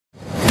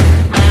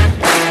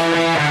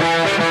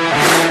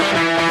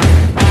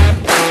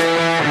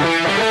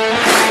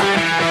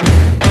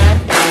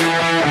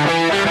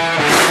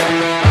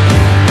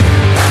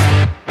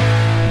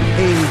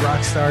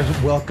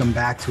welcome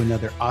back to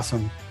another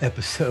awesome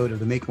episode of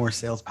the Make More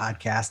Sales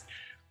podcast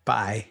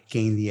by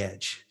Gain the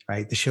Edge,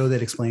 right? The show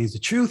that explains the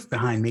truth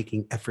behind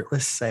making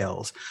effortless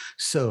sales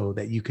so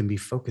that you can be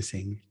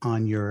focusing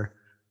on your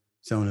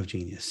zone of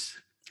genius,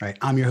 right?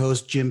 I'm your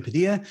host, Jim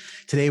Padilla.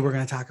 Today, we're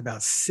going to talk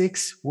about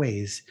 6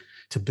 ways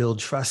to build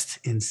trust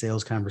in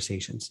sales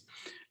conversations,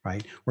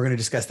 right? We're going to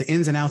discuss the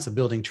ins and outs of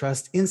building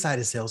trust inside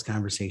a sales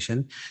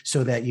conversation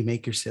so that you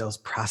make your sales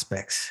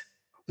prospects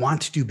want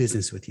to do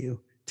business with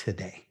you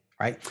today.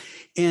 Right.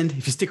 And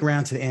if you stick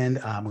around to the end,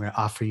 we're going to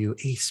offer you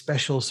a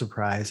special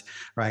surprise.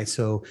 Right.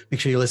 So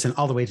make sure you listen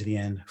all the way to the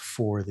end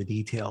for the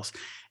details.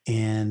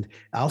 And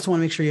I also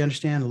want to make sure you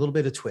understand a little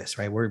bit of twist,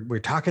 right? We're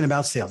talking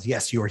about sales.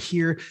 Yes, you are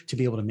here to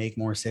be able to make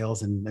more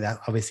sales. And that's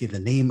obviously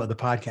the name of the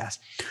podcast.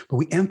 But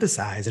we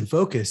emphasize and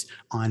focus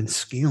on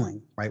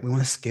scaling, right? We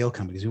want to scale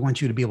companies. We want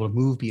you to be able to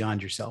move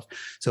beyond yourself.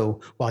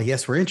 So while,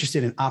 yes, we're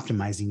interested in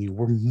optimizing you,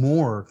 we're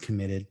more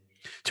committed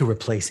to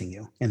replacing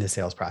you in the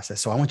sales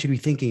process. So I want you to be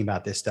thinking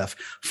about this stuff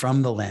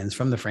from the lens,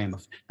 from the frame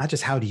of not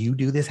just how do you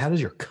do this, how does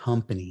your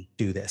company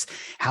do this?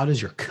 How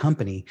does your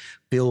company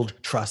build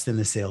trust in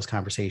the sales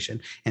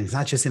conversation? And it's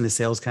not just in the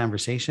sales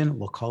conversation,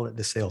 we'll call it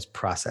the sales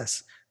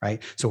process,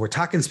 right? So we're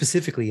talking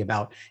specifically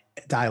about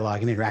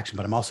dialogue and interaction,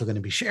 but I'm also going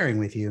to be sharing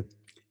with you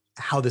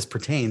how this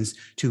pertains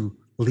to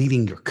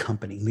leading your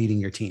company, leading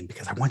your team,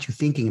 because I want you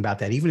thinking about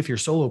that, even if you're a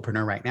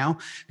solopreneur right now,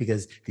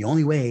 because the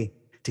only way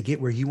to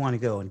get where you want to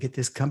go and get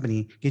this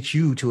company, get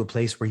you to a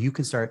place where you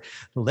can start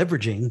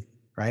leveraging,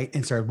 right?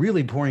 And start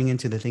really pouring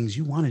into the things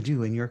you want to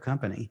do in your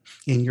company,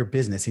 in your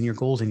business, in your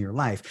goals, in your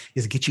life,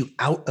 is get you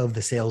out of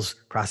the sales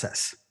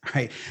process,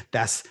 right?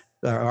 That's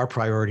our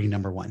priority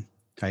number one.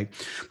 Right.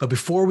 But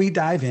before we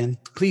dive in,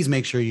 please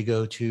make sure you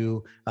go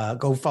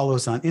follow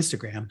us on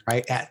Instagram,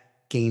 right? At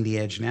Gain the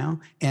Edge Now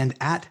and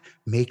at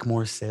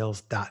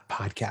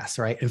makemoresales.podcast.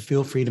 Right. And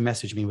feel free to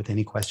message me with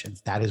any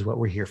questions. That is what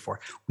we're here for.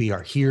 We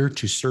are here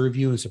to serve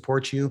you and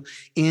support you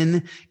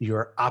in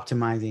your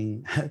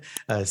optimizing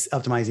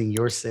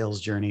your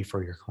sales journey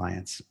for your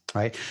clients.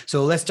 Right.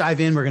 So let's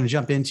dive in. We're going to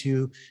jump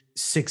into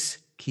 6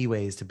 key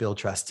ways to build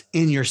trust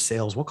in your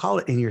sales. We'll call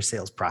it in your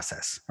sales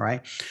process. All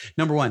right.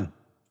 Number 1,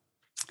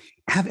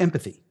 have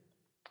empathy.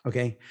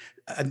 Okay.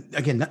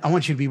 Again, I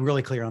want you to be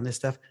really clear on this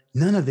stuff.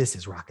 None of this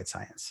is rocket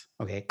science.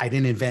 Okay. I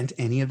didn't invent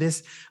any of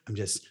this. I'm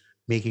just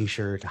making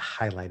sure to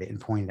highlight it and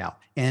point it out.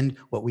 And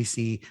what we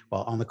see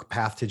while on the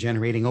path to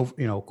generating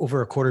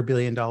over $250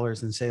 million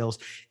in sales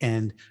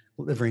and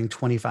delivering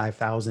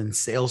 25,000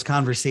 sales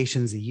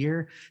conversations a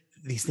year.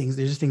 These things,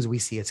 there's just things we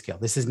see at scale.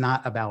 This is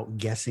not about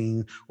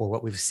guessing or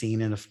what we've seen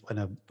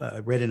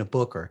read in a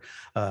book or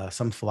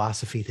some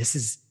philosophy. This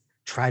is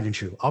tried and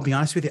true. I'll be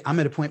honest with you. I'm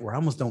at a point where I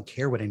almost don't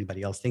care what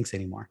anybody else thinks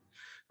anymore,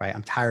 right?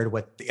 I'm tired of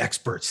what the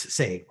experts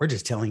say. We're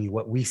just telling you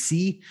what we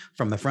see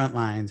from the front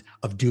lines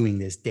of doing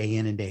this day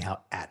in and day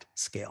out at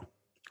scale,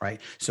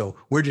 right? So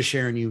we're just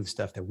sharing you the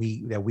stuff that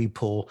we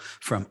pull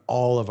from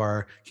all of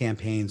our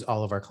campaigns,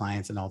 all of our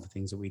clients, and all the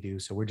things that we do.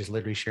 So we're just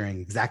literally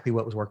sharing exactly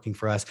what was working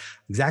for us,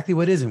 exactly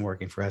what isn't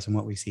working for us, and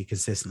what we see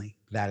consistently.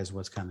 That is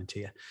what's coming to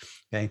you.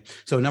 Okay.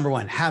 So number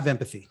 1, have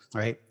empathy,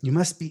 right? You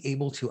must be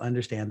able to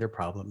understand their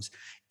problems,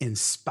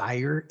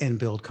 inspire and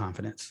build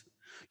confidence.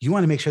 You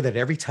want to make sure that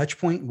every touch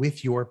point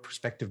with your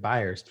prospective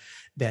buyers,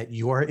 that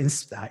you are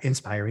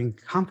inspiring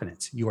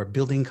confidence. You are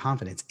building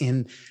confidence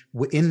in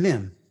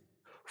them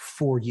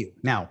for you.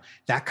 Now,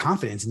 that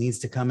confidence needs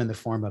to come in the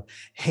form of,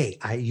 hey,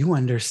 you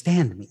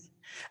understand me.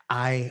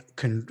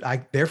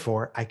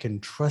 Therefore, I can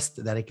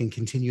trust that I can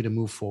continue to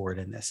move forward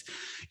in this.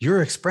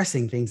 You're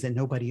expressing things that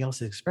nobody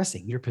else is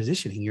expressing. You're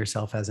positioning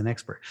yourself as an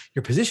expert.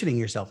 You're positioning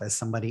yourself as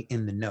somebody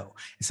in the know,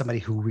 as somebody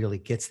who really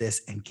gets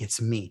this and gets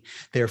me.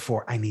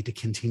 Therefore, I need to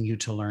continue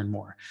to learn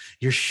more.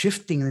 You're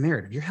shifting the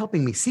narrative. You're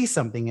helping me see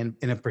something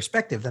in a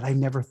perspective that I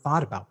never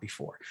thought about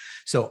before.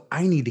 So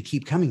I need to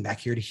keep coming back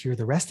here to hear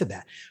the rest of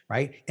that,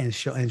 right? And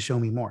show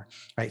me more,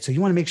 right? So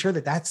you want to make sure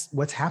that that's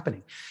what's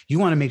happening. You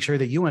want to make sure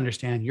that you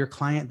understand your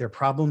client, their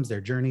problems,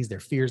 their journeys, their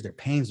fears, their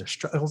pains, their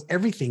struggles,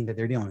 everything that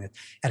they're dealing with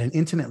at an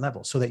intimate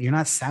level, so that you're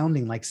not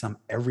sounding like some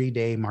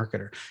everyday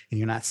marketer and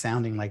you're not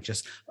sounding like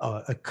just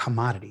a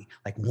commodity,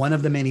 like one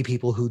of the many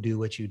people who do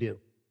what you do.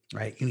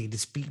 Right. You need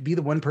to be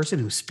the one person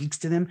who speaks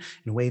to them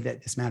in a way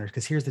that this matters.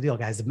 Because here's the deal,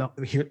 guys.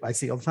 Here I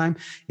see all the time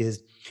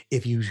is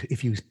if you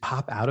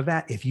pop out of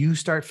that, if you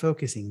start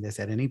focusing this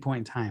at any point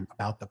in time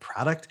about the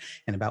product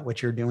and about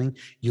what you're doing,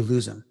 you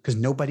lose them, because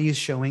nobody is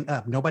showing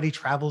up. Nobody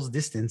travels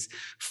distance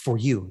for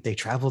you. They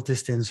travel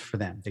distance for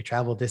them. They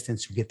travel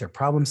distance to get their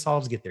problem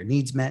solved, get their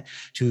needs met,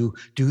 to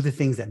do the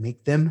things that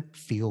make them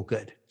feel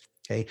good.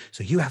 Okay.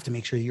 So you have to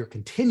make sure you're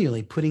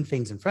continually putting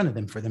things in front of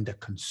them for them to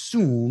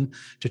consume,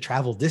 to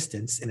travel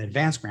distance and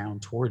advance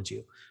ground towards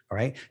you. All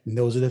right. And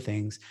those are the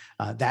things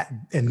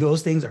and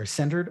those things are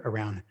centered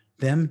around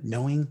them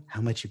knowing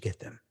how much you get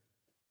them.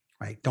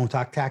 Right. Don't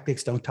talk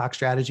tactics. Don't talk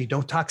strategy.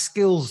 Don't talk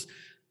skills.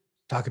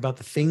 Talk about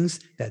the things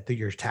that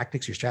your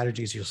tactics, your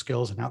strategies, your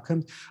skills and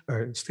outcomes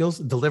or skills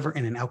deliver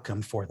in an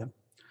outcome for them.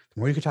 The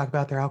more you can talk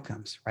about their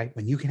outcomes, right?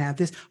 When you can have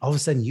this, all of a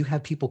sudden you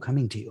have people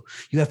coming to you.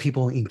 You have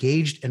people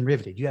engaged and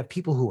riveted. You have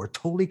people who are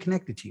totally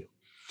connected to you.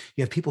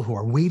 You have people who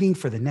are waiting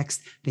for the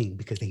next thing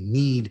because they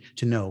need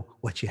to know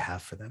what you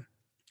have for them,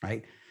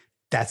 right?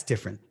 That's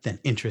different than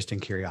interest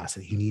and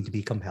curiosity. You need to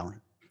be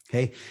compelling.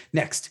 Okay.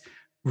 Next,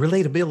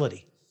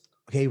 relatability.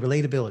 Okay.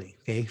 Relatability.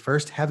 Okay.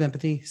 First, have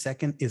empathy.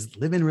 Second is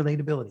live in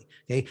relatability.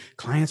 Okay.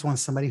 Clients want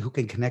somebody who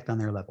can connect on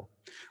their level,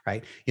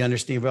 right? You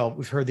understand? Well,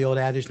 we've heard the old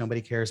adage,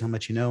 nobody cares how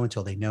much you know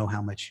until they know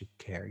how much you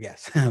care.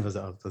 Yes. That was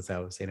I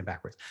was saying it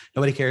backwards.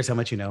 Nobody cares how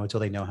much you know until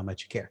they know how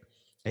much you care.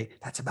 Okay.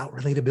 That's about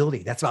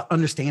relatability. That's about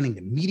understanding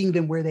them, meeting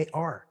them where they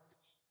are,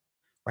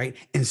 right?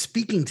 And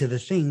speaking to the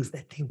things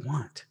that they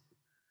want.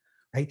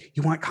 Right?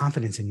 You want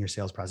confidence in your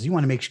sales process. You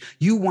want to make sure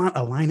you want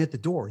a line at the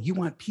door. You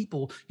want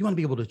people, you want to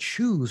be able to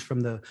choose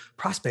from the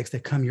prospects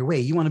that come your way.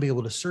 You want to be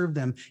able to serve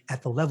them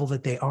at the level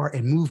that they are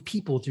and move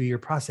people through your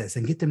process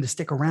and get them to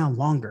stick around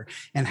longer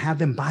and have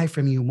them buy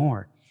from you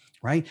more,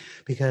 right?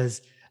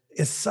 Because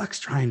it sucks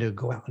trying to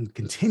go out and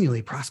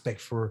continually prospect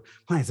for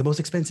clients. The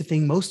most expensive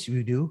thing most of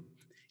you do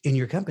in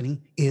your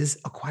company is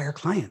acquire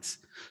clients.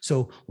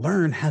 So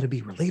learn how to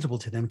be relatable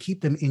to them,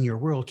 keep them in your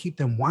world, keep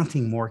them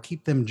wanting more,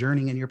 keep them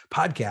journeying in your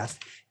podcast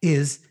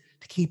is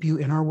to keep you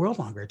in our world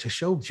longer,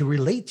 to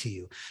relate to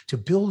you, to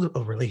build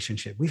a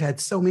relationship. We've had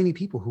so many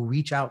people who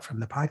reach out from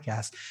the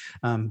podcast.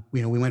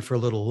 We went for a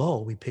little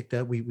lull. We picked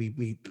up,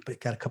 we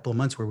got a couple of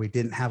months where we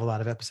didn't have a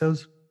lot of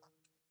episodes.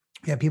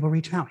 We had people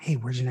reaching out. Hey,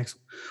 when's your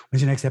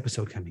next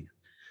episode coming?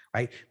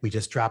 Right? We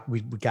just dropped,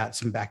 we got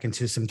some back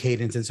into some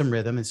cadence and some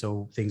rhythm. And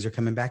so things are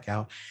coming back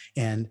out.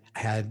 And I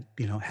had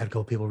a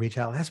couple of people reach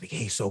out last week.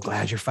 Hey, so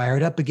glad you're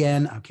fired up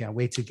again. I can't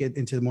wait to get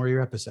into more of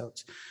your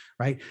episodes.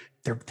 Right?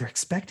 They're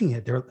expecting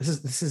it.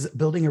 This is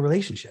building a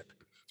relationship.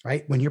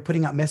 Right? When you're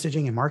putting out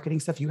messaging and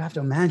marketing stuff, you have to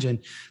imagine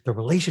the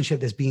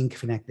relationship that's being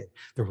connected,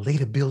 the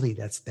relatability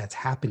that's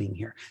happening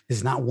here. This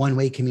is not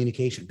one-way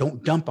communication.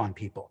 Don't dump on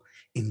people,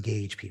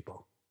 engage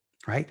people.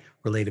 Right?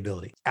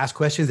 Relatability. Ask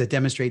questions that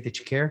demonstrate that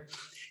you care.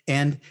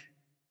 And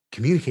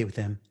communicate with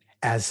them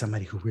as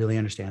somebody who really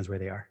understands where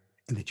they are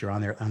and that you're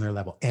on their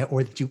level,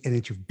 or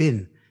that you've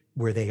been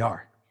where they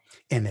are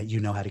and that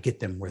you know how to get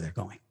them where they're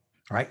going.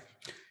 All right.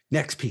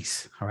 Next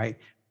piece. All right.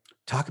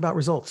 Talk about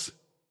results.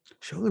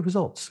 Show the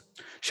results.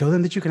 Show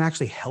them that you can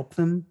actually help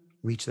them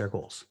reach their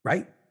goals.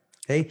 Right.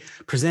 Okay.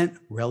 Present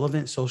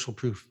relevant social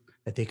proof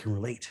that they can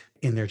relate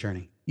in their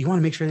journey. You want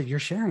to make sure that you're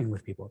sharing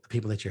with people, the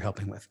people that you're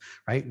helping with,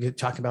 right? You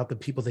talk about the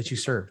people that you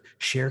serve,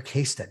 share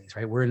case studies,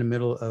 right? We're in the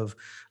middle of,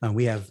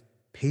 we have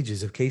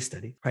pages of case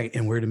study, right?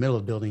 And we're in the middle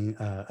of building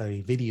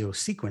a video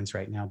sequence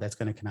right now that's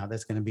going to come out.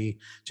 That's going to be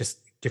just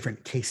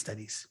different case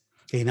studies.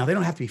 Okay, now they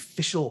don't have to be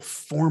official,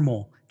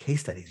 formal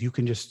case studies. You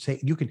can just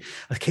say,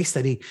 a case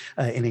study,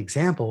 an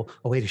example,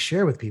 a way to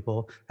share with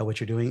people what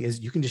you're doing is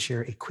you can just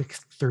share a quick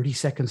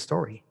 30-second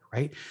story,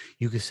 right?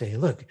 You could say,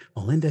 look,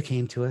 Melinda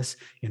came to us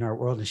in our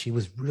world and she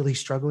was really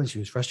struggling. She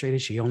was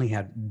frustrated. She only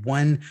had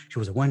she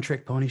was a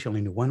one-trick pony. She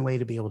only knew one way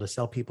to be able to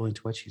sell people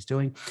into what she's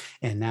doing.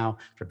 And now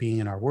for being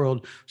in our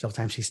world,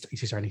 sometimes she's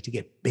starting to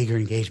get bigger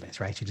engagements,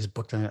 right? She just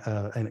booked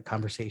a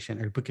conversation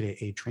or booked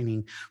a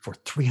training for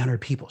 300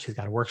 people. She's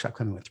got a workshop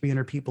coming with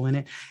 300 people in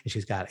it. And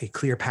she's got a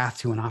clear path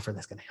to an offer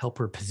that's going to help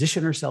her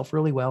position herself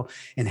really well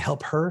and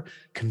help her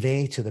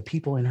convey to the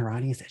people in her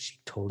audience that she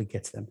totally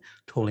gets them,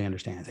 totally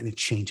understands. And it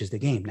changes the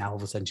game. Now, all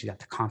of a sudden, she got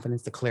the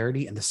confidence, the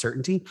clarity, and the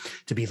certainty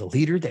to be the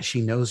leader that she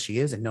knows she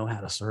is and know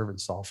how to serve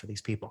and solve for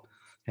these people.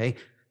 Okay.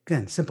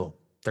 Again, simple,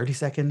 30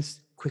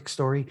 seconds, quick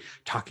story,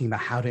 talking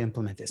about how to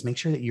implement this. Make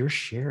sure that you're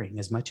sharing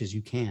as much as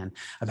you can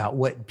about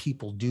what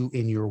people do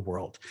in your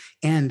world.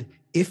 And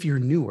if you're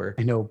newer,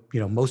 I know,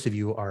 most of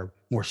you are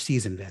more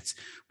seasoned vets.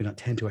 We don't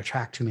tend to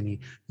attract too many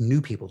new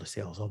people to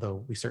sales,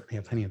 although we certainly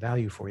have plenty of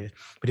value for you.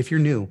 But if you're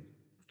new,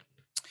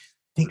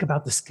 think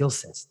about the skill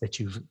sets that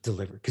you've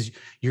delivered, because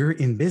you're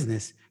in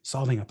business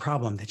solving a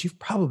problem that you've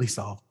probably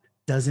solved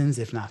dozens,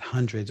 if not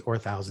hundreds or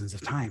thousands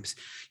of times.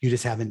 You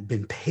just haven't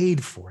been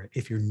paid for it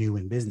if you're new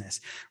in business,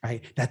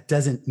 right? That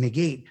doesn't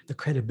negate the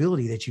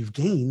credibility that you've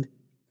gained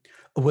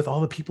with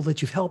all the people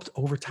that you've helped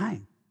over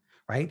time,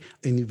 right?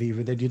 And whether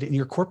you did it in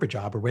your corporate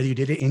job or whether you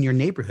did it in your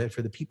neighborhood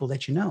for the people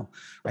that you know,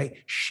 right?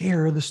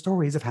 Share the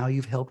stories of how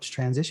you've helped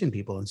transition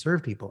people and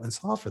serve people and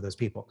solve for those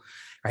people,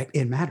 right?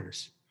 It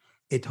matters.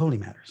 It totally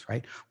matters,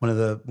 right? One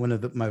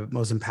of my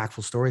most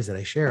impactful stories that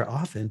I share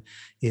often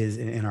is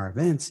in our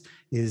events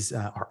is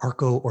our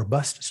Arco or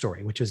Bust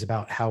story, which is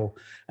about how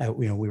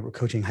we were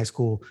coaching high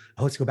school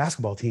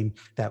basketball team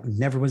that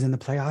never was in the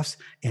playoffs,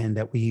 and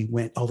that we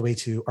went all the way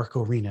to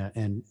Arco Arena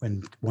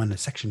and won a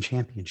section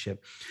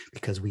championship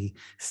because we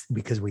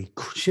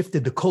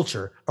shifted the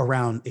culture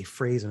around a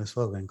phrase and a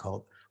slogan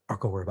called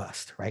Arco or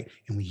Bust, right?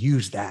 And we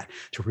use that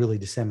to really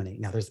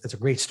disseminate. Now, it's a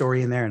great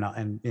story in there, and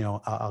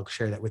I'll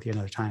share that with you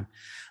another time.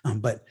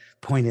 But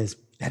point is,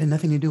 that had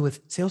nothing to do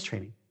with sales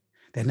training.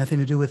 That had nothing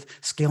to do with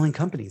scaling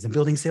companies and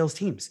building sales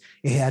teams.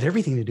 It had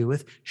everything to do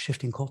with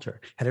shifting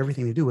culture. It had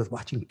everything to do with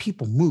watching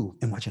people move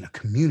and watching a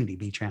community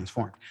be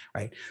transformed,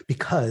 right?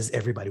 Because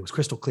everybody was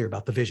crystal clear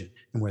about the vision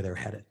and where they're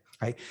headed.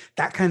 right?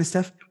 That kind of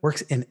stuff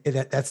works. And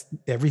that's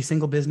every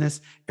single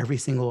business, every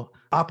single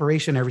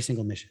operation, every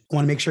single mission. I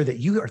want to make sure that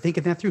you are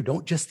thinking that through.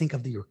 Don't just think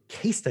of your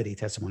case study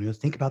testimonials.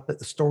 Think about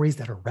the stories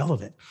that are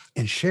relevant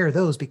and share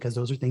those, because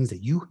those are things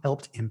that you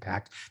helped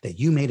impact, that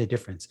you made a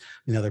difference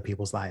in other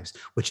people's lives,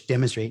 which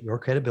demonstrate your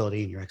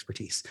credibility and your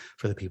expertise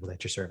for the people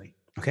that you're serving.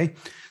 Okay.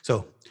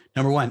 So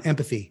number 1,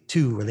 empathy.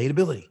 2,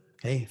 relatability.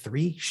 Okay.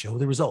 3, show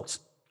the results.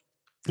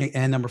 Okay?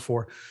 And number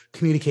 4,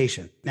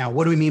 communication. Now,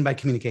 what do we mean by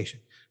communication?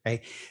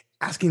 Right?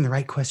 Asking the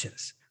right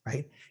questions,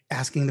 right?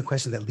 Asking the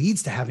question that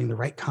leads to having the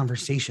right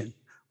conversation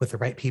with the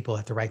right people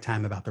at the right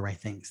time about the right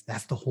things.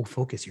 That's the whole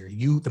focus here.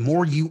 The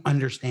more you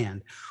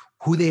understand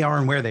who they are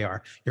and where they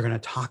are, you're going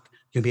to talk,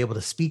 you'll be able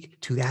to speak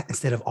to that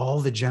instead of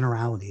all the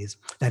generalities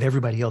that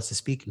everybody else is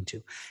speaking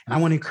to. And I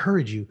want to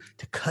encourage you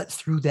to cut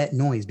through that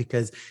noise,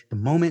 because the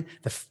moment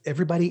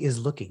everybody is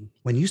looking,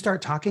 when you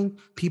start talking,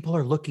 people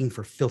are looking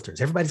for filters.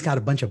 Everybody's got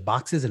a bunch of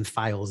boxes and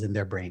files in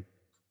their brain,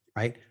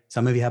 right?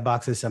 Some of you have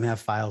boxes, some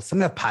have files,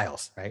 some have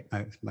piles, right?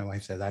 My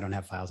wife says, I don't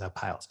have files, I have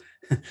piles.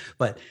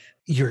 But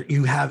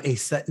you have a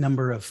set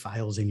number of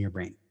files in your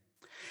brain.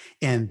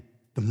 And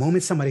the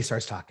moment somebody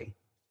starts talking,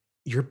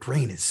 your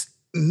brain is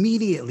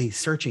immediately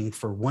searching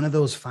for one of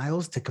those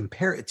files to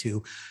compare it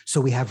to. So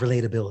we have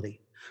relatability,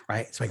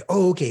 right? It's like,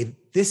 oh, okay,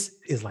 this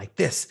is like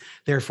this.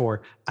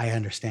 Therefore, I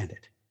understand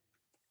it.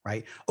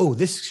 Right? Oh,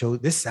 this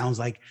sounds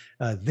like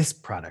this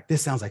product.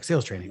 This sounds like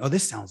sales training. Oh,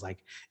 this sounds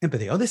like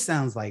empathy. Oh, this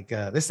sounds like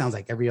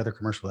every other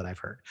commercial that I've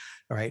heard.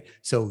 All right.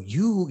 So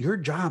your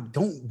job,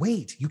 don't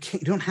wait. You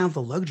don't have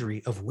the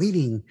luxury of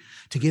waiting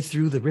to get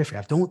through the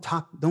riffraff.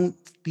 Don't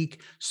speak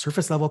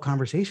surface level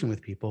conversation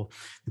with people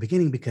in the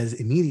beginning, because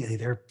immediately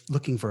they're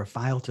looking for a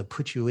file to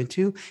put you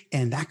into,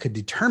 and that could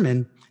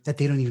determine that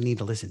they don't even need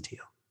to listen to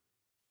you.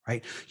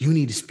 Right? You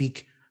need to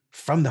speak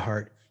from the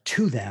heart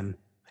to them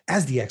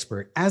as the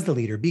expert, as the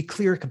leader. Be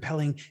clear,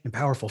 compelling, and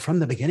powerful from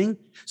the beginning,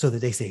 so that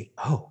they say,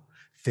 oh,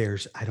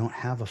 I don't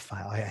have a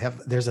file.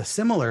 There's a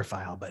similar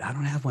file, but I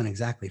don't have one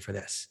exactly for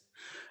this.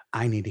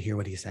 I need to hear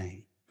what he's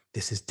saying.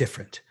 This is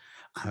different.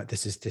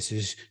 This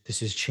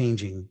is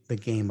changing the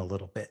game a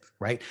little bit,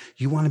 right?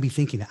 You want to be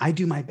thinking that I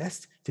do my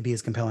best to be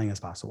as compelling as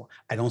possible.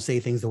 I don't say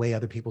things the way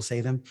other people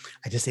say them.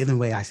 I just say them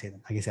the way I say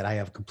them. Like I said, I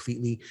have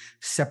completely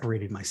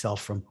separated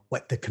myself from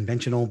what the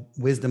conventional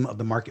wisdom of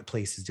the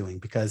marketplace is doing,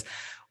 because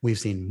we've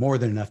seen more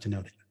than enough to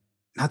know that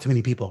not too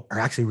many people are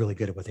actually really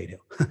good at what they do.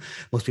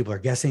 Most people are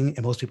guessing,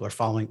 and most people are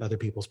following other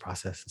people's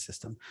process and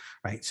system,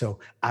 right? So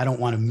I don't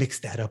want to mix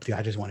that up.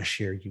 I just want to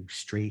share you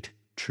straight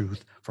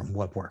truth from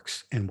what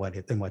works and what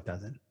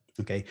doesn't.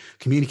 Okay.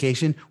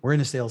 Communication. We're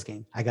in a sales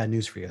game. I got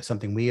news for you.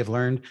 Something we have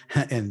learned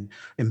and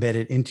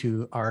embedded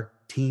into our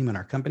team and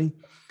our company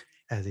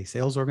as a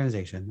sales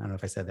organization. I don't know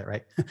if I said that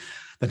right.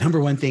 The number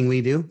one thing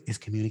we do is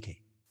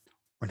communicate.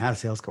 We're not a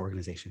sales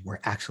organization. We're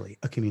actually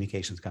a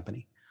communications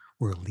company.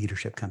 We're a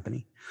leadership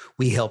company.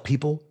 We help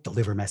people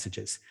deliver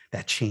messages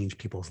that change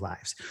people's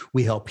lives.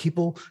 We help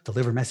people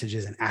deliver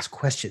messages and ask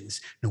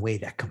questions in a way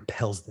that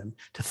compels them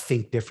to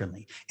think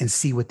differently and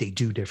see what they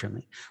do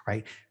differently,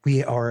 right?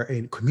 We are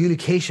a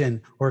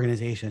communication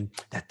organization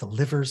that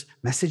delivers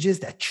messages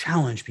that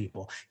challenge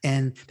people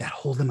and that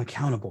hold them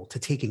accountable to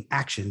taking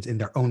actions in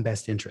their own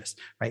best interest,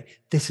 right?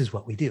 This is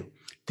what we do.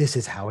 This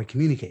is how I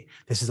communicate.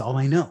 This is all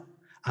I know.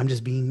 I'm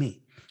just being me.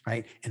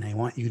 Right. And I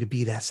want you to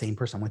be that same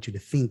person. I want you to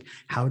think,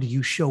 how do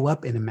you show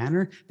up in a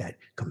manner that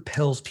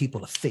compels people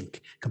to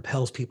think,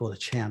 compels people to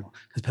channel,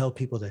 compels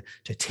people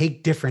to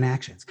take different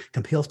actions,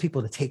 compels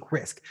people to take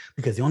risk,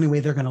 because the only way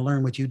they're going to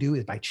learn what you do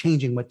is by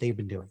changing what they've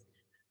been doing.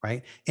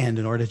 Right. And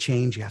in order to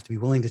change, you have to be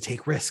willing to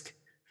take risk.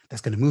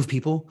 That's going to move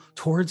people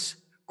towards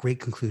great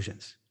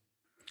conclusions.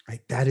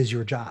 Right. That is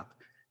your job.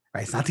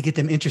 Right. It's not to get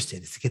them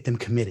interested. It's to get them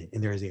committed.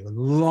 And there is a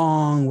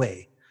long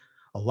way,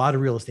 a lot of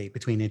real estate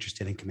between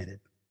interested and committed.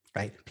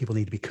 Right? People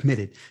need to be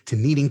committed to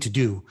needing to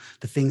do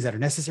the things that are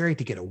necessary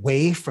to get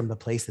away from the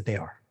place that they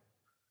are.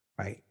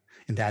 Right?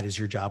 And that is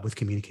your job with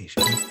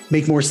communication.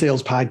 Make More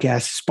Sales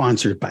podcast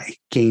sponsored by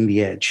Gain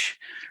the Edge.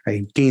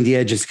 Right? Gain the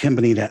Edge is a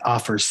company that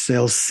offers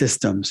sales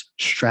systems,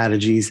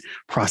 strategies,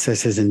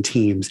 processes, and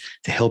teams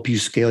to help you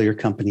scale your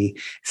company,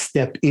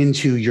 step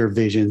into your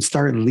vision,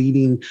 start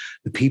leading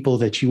the people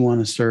that you want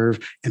to serve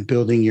and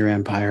building your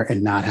empire,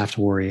 and not have to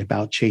worry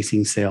about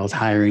chasing sales,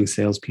 hiring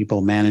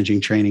salespeople,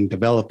 managing, training,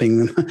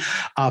 developing them,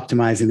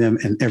 optimizing them,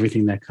 and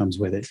everything that comes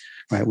with it.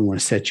 Right? We want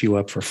to set you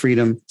up for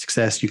freedom,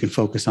 success. You can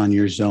focus on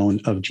your zone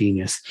of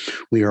genius.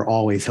 We are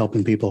always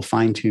helping people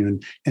fine tune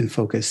and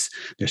focus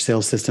their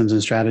sales systems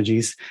and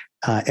strategies,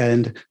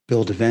 and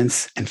build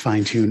events and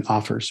fine tune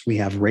offers. We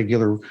have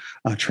regular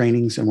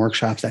trainings and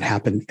workshops that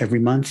happen every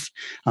month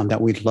that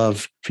we'd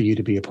love for you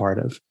to be a part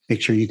of.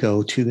 Make sure you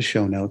go to the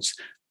show notes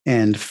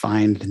and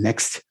find the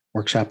next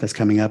workshop that's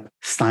coming up.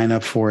 Sign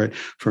up for it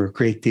for a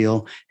great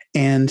deal.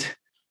 And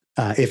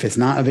if it's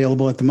not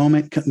available at the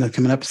moment,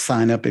 coming up,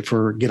 sign up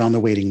get on the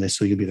waiting list,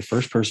 so you'll be the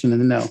first person in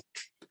the know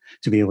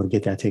to be able to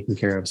get that taken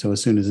care of. So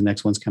as soon as the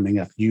next one's coming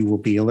up, you will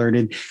be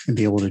alerted and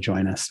be able to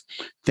join us.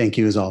 Thank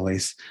you as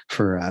always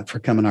for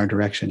coming our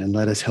direction, and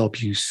let us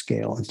help you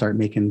scale and start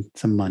making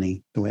some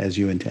money the way as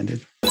you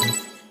intended.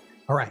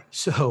 All right.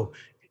 So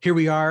here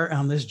we are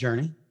on this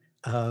journey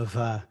of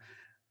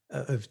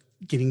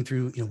getting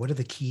through, what are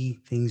the key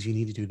things you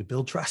need to do to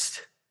build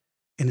trust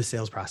in the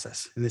sales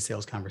process, in the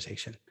sales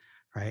conversation,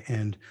 right?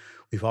 And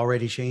we've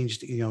already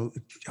changed,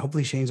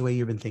 hopefully changed the way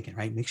you've been thinking,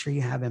 right? Make sure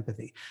you have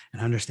empathy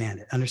and understand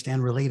it,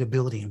 understand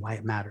relatability and why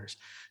it matters.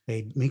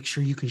 Make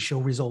sure you can show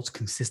results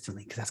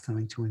consistently, because that's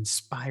going to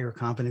inspire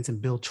confidence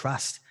and build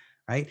trust,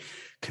 right?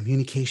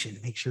 Communication,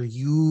 make sure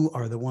you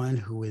are the one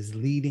who is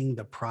leading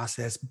the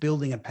process,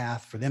 building a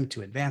path for them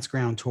to advance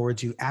ground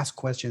towards you. Ask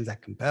questions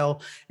that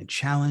compel and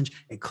challenge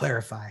and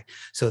clarify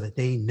so that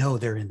they know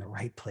they're in the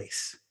right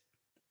place.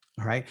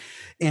 All right.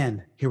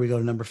 And here we go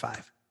to number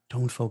 5.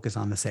 Don't focus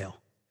on the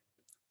sale.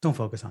 Don't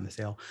focus on the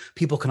sale.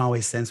 People can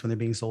always sense when they're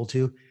being sold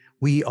to.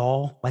 We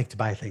all like to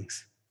buy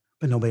things,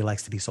 but nobody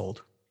likes to be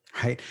sold,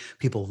 right?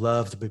 People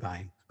love to be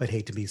buying, but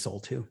hate to be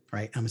sold to,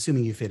 right? I'm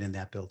assuming you fit in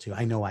that bill too.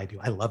 I know I do.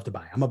 I love to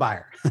buy. I'm a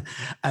buyer.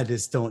 I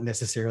just don't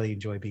necessarily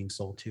enjoy being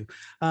sold to.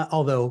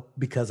 Although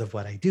because of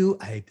what I do,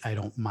 I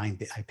don't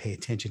mind it. I pay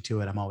attention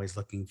to it. I'm always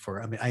looking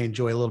for, I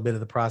enjoy a little bit of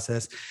the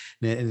process.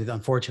 And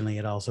unfortunately,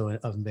 it also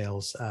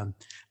unveils a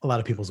lot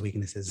of people's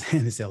weaknesses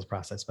in the sales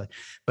process.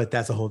 But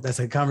that's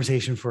a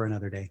conversation for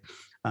another day.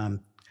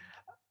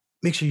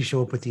 Make sure you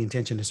show up with the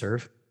intention to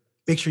serve.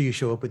 Make sure you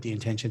show up with the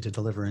intention to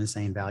deliver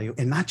insane value,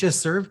 and not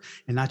just serve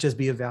and not just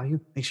be of value.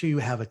 Make sure you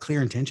have a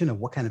clear intention of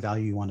what kind of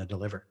value you want to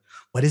deliver.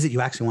 What is it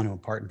you actually want to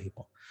impart in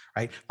people,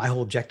 right? My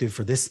whole objective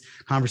for this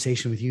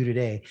conversation with you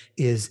today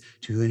is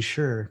to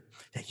ensure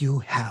that you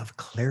have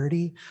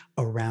clarity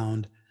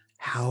around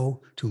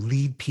how to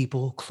lead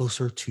people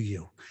closer to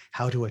you,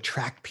 how to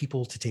attract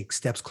people to take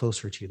steps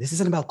closer to you. This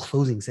isn't about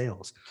closing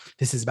sales.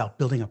 This is about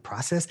building a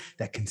process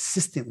that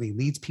consistently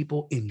leads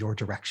people in your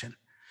direction.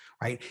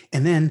 Right.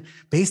 And then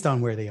based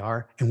on where they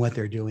are and what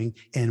they're doing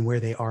and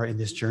where they are in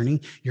this journey,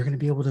 you're going to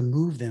be able to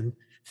move them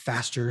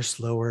faster,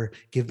 slower,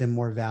 give them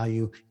more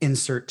value,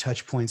 insert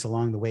touch points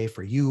along the way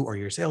for you or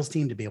your sales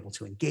team to be able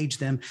to engage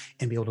them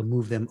and be able to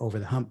move them over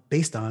the hump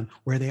based on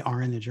where they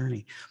are in the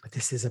journey. But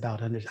this is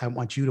about, I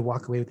want you to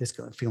walk away with this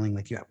feeling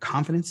like you have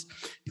confidence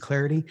and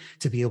clarity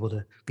to be able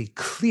to be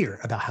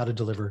clear about how to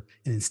deliver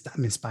and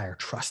inspire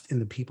trust in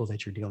the people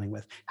that you're dealing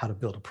with, how to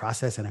build a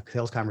process and a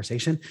sales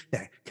conversation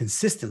that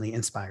consistently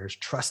inspires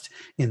trust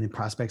in the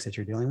prospects that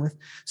you're dealing with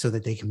so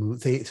that they can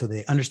move, so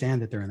they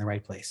understand that they're in the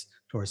right place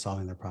towards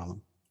solving their problem.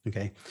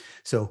 Okay.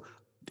 So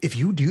if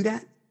you do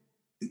that,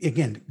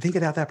 again, think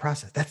about that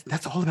process.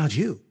 That's all about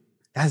you.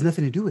 That has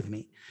nothing to do with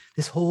me.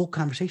 This whole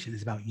conversation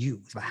is about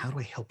you. It's about how do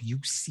I help you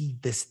see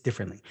this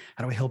differently?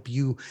 How do I help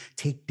you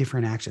take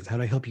different actions? How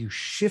do I help you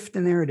shift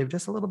the narrative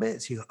just a little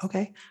bit? So you go,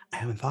 okay, I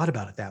haven't thought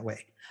about it that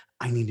way.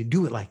 I need to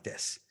do it like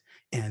this.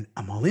 And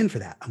I'm all in for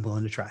that. I'm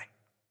willing to try.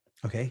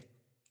 Okay.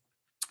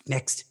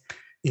 Next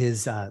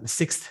is the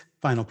 6th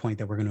final point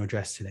that we're going to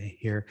address today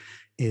here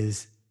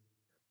is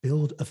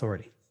build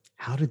authority.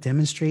 How to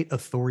demonstrate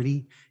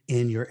authority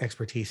in your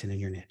expertise and in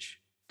your niche.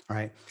 All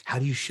right. How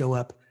do you show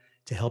up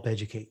to help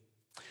educate?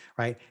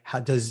 Right.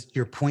 How does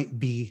your point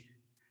B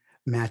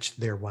match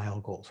their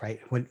wild goals? Right.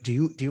 Where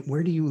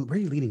are you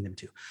leading them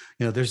to?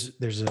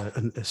 There's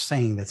a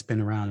saying that's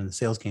been around in the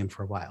sales game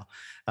for a while.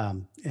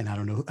 And I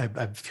don't know,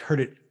 I've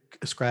heard it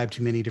ascribed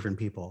to many different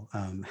people.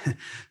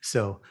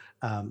 So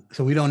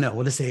we don't know.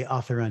 We'll just say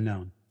author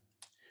unknown.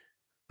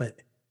 But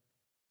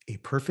a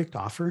perfect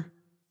offer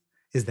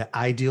is the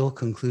ideal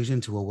conclusion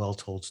to a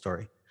well-told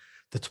story.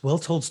 The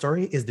well-told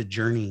story is the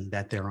journey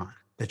that they're on,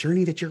 the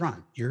journey that you're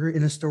on. You're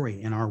in a story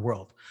in our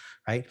world,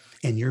 right?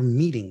 And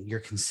you're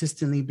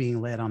consistently being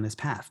led on this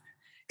path.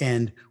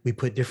 And we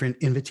put different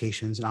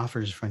invitations and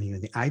offers in front of you.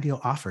 And the ideal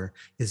offer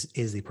is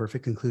the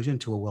perfect conclusion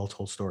to a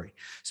well-told story.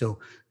 So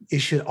it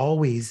should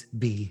always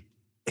be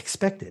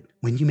expected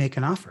when you make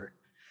an offer.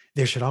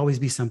 There should always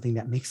be something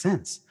that makes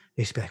sense.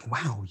 They should be like,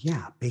 wow,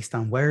 yeah, based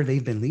on where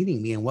they've been leading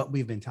me and what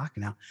we've been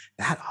talking about,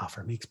 that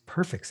offer makes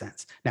perfect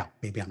sense. Now,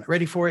 maybe I'm not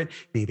ready for it.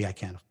 Maybe I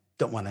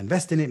don't want to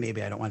invest in it.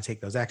 Maybe I don't want to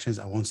take those actions.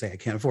 I won't say I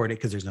can't afford it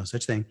because there's no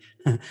such thing.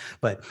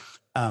 But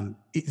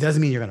it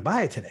doesn't mean you're going to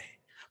buy it today,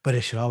 but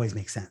it should always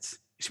make sense.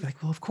 You should be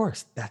like, well, of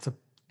course, that's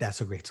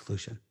a great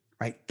solution,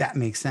 right? That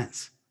makes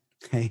sense.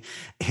 Okay.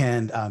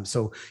 And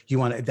so you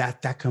want to,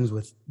 that comes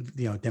with,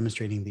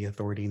 demonstrating the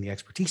authority and the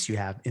expertise you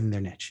have in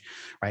their niche,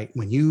 right?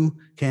 When you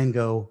can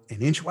go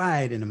an inch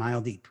wide and a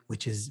mile deep,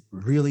 which is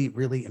really,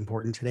 really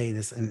important today.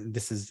 This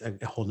is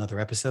a whole nother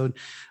episode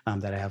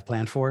that I have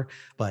planned for,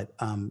 but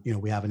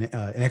we have an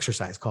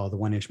exercise called the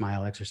 1 inch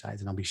mile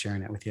exercise, and I'll be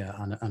sharing that with you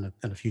on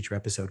a future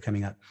episode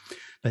coming up.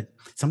 But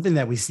something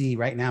that we see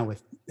right now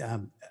with, I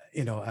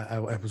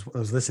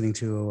was listening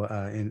to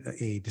in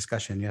a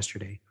discussion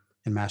yesterday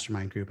in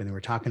Mastermind Group, and they were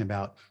talking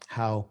about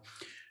how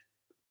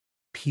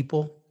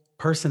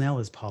personnel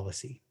is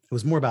policy. It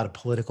was more about a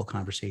political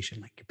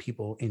conversation, like the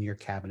people in your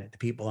cabinet, the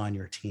people on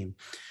your team,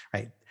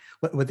 right?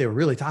 What they were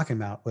really talking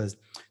about was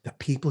the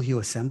people you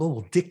assemble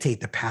will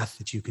dictate the path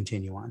that you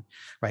continue on,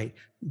 right?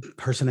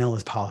 Personnel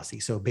is policy.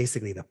 So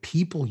basically, the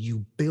people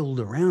you build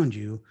around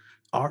you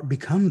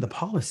become the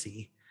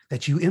policy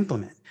that you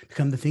implement,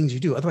 become the things you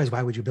do. Otherwise,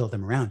 why would you build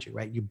them around you,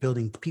 right? You're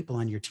building people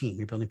on your team.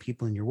 You're building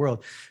people in your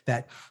world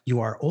that you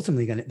are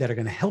ultimately that are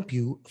going to help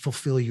you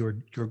fulfill your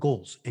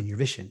goals and your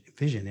vision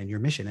and your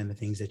mission and the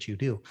things that you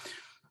do.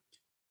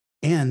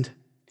 And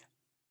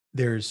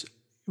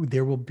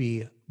there will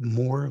be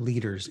more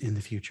leaders in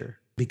the future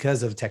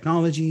because of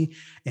technology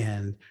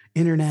and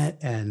internet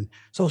and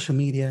social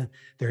media.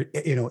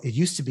 It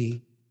used to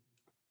be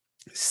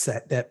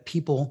set that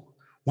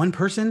one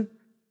person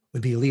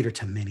would be a leader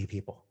to many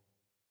people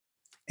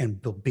and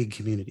build big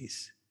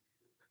communities.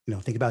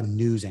 Think about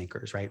news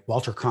anchors, right?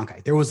 Walter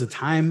Cronkite. There was a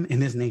time in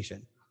this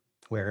nation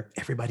where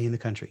everybody in the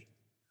country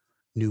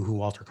knew who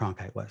Walter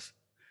Cronkite was,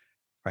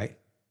 right?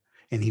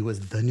 And he was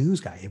the news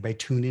guy. Everybody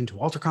tuned into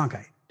Walter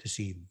Cronkite to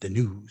see the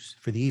news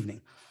for the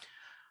evening.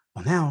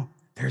 Well, now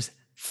there's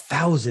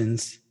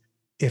thousands,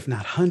 if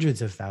not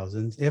hundreds of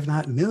thousands, if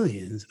not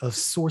millions of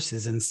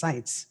sources and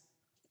sites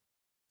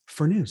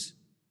for news.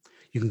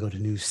 You can go to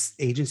news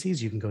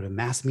agencies, you can go to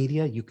mass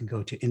media, you can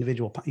go to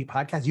individual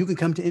podcasts, you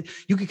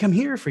can come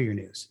here for your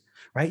news,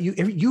 right?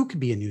 You could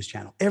be a news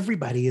channel.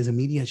 Everybody is a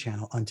media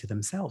channel unto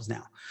themselves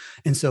now.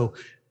 And so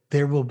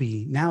there will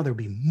be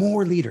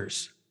more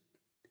leaders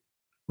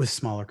with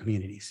smaller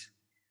communities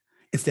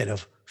instead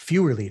of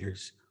fewer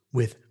leaders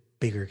with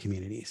bigger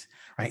communities,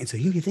 right? And so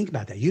you can think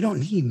about that. You don't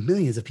need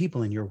millions of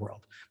people in your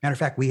world. Matter of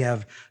fact, we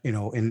have,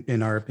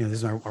 in our, this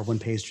is our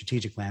one-page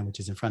strategic plan, which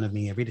is in front of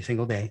me every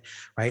single day,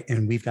 right?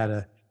 And we've got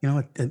a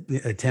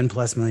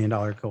 $10+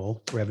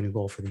 million revenue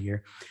goal for the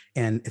year.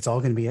 And it's all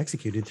going to be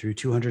executed through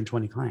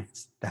 220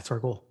 clients. That's our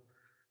goal,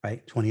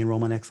 right? 20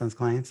 enrollment excellence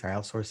clients, our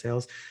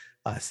outsourced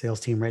sales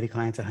team ready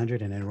clients,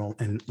 100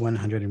 and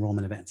 100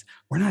 enrollment events.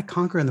 We're not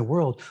conquering the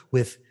world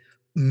with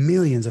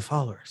millions of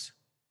followers,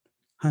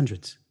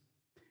 hundreds.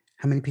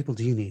 How many people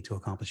do you need to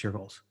accomplish your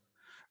goals,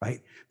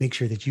 right? Make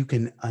sure that you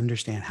can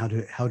understand how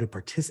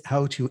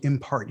to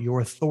impart your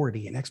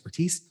authority and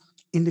expertise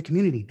in the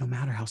community, no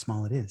matter how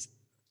small it is.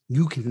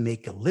 You can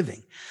make a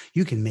living.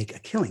 You can make a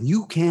killing.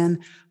 You can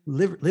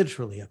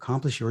literally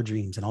accomplish your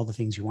dreams and all the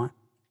things you want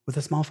with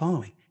a small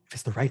following, if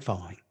it's the right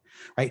following,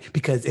 right?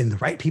 Because the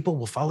right people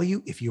will follow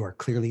you if you are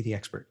clearly the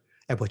expert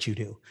at what you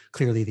do,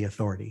 clearly the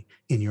authority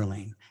in your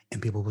lane,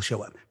 and people will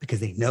show up because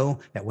they know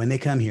that when they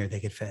come here, they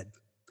get fed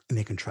and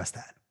they can trust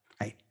that,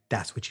 right?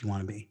 That's what you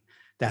want to be.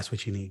 That's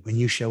what you need. When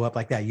you show up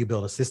like that, you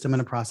build a system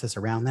and a process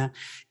around that,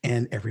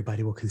 and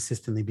everybody will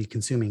consistently be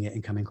consuming it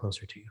and coming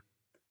closer to you,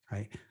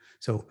 right?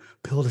 So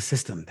build a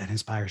system that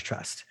inspires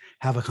trust.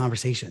 Have a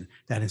conversation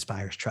that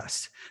inspires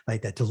trust,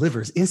 right? That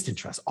delivers instant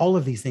trust. All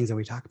of these things that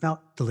we talk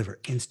about deliver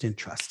instant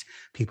trust.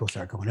 People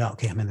start going, oh,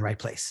 okay, I'm in the right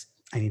place.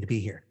 I need to be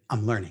here.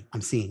 I'm learning.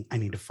 I'm seeing. I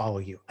need to follow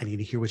you. I need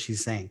to hear what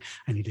she's saying.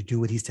 I need to do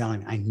what he's telling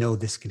me. I know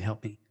this can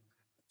help me,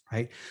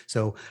 right?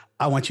 So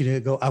I want you to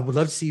go. I would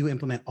love to see you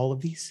implement all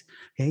of these,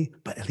 okay?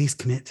 But at least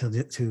commit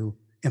to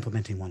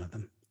implementing one of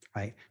them,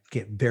 right?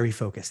 Get very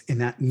focused in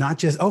that, not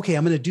just, okay,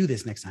 I'm going to do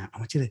this next time. I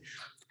want you to,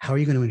 how are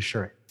you going to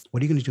ensure it?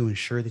 What are you going to do to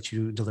ensure that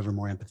you deliver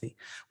more empathy?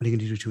 What are you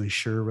going to do to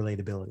ensure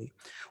relatability?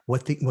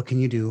 What can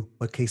you do?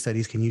 What case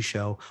studies can you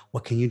show?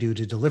 What can you do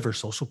to deliver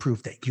social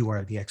proof that you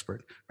are the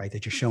expert, right?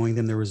 That you're showing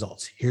them the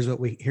results. Here's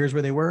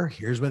where they were.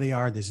 Here's where they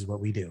are. This is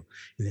what we do.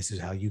 And this is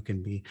how you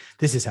can be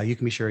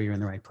sure you're in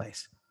the right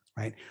place,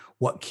 right?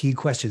 What key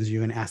questions are you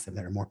going to ask them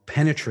that are more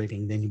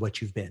penetrating than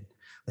what you've been?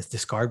 Let's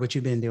discard what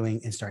you've been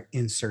doing and start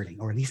inserting,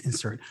 or at least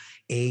insert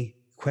a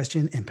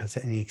question and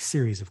a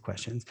series of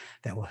questions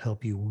that will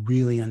help you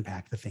really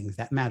unpack the things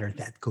that matter,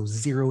 that go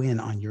zero in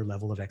on your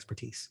level of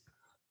expertise.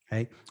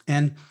 Okay.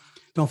 And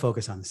don't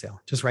focus on the sale.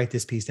 Just write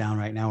this piece down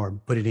right now or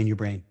put it in your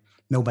brain.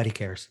 Nobody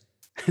cares.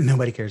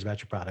 Nobody cares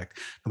about your product.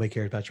 Nobody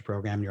cares about your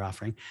program you're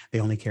offering. They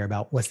only care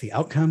about what's the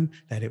outcome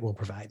that it will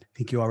provide. I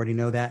think you already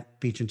know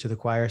that. Preach into the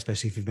choir,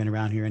 especially if you've been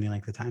around here any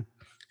length of time.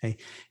 Okay.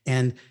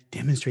 And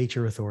demonstrate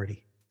your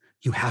authority.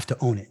 You have to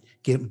own it.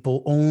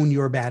 Own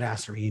your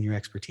badassery and your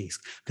expertise,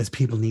 because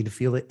people need to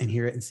feel it and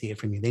hear it and see it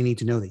from you. They need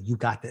to know that you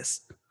got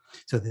this,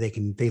 so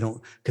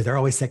that because they're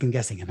always second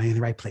guessing. Am I in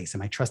the right place?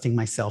 Am I trusting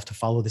myself to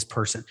follow this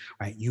person?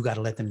 Right? You got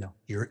to let them know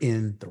you're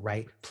in the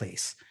right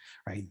place.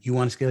 Right? You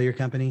want to scale your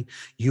company.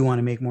 You want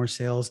to make more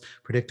sales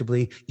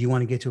predictably. You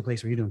want to get to a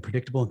place where you're doing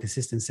predictable and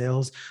consistent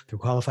sales through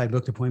qualified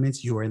booked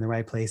appointments. You are in the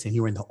right place, and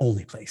you are in the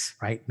only place.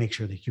 Right? Make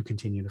sure that you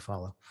continue to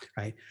follow.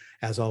 Right?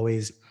 As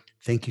always,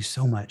 thank you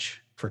so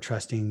much for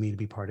trusting me to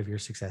be part of your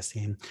success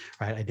team,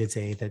 right? I did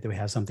say that we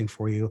have something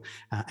for you.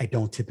 I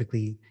don't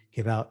typically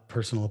give out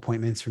personal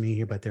appointments for me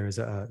here, but there's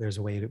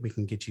a way that we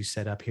can get you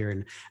set up here.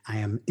 And I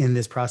am in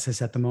this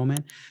process at the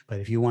moment,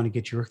 but if you want to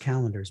get your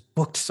calendars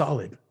booked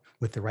solid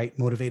with the right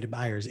motivated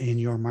buyers in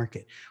your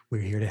market, we're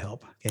here to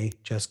help. Okay,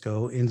 just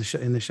go in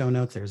the show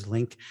notes. There's a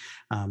link,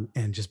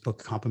 and just book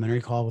a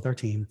complimentary call with our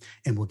team,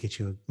 and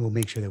we'll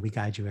make sure that we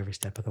guide you every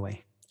step of the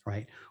way.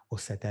 right? We'll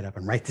set that up.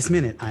 And right this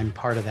minute, I'm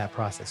part of that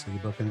process. So you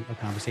book a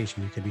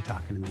conversation, you could be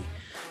talking to me.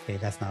 Okay,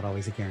 that's not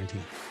always a guarantee.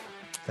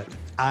 But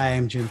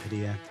I'm Jim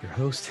Padilla, your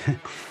host.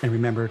 And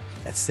remember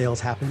that sales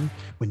happen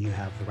when you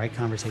have the right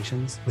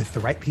conversations with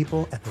the right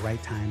people at the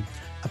right time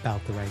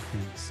about the right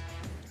things,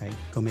 right?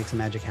 Go make some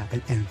magic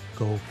happen and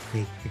go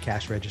make the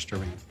cash register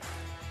ring.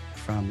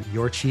 From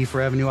your Chief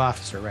Revenue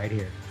Officer right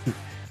here.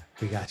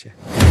 We got you.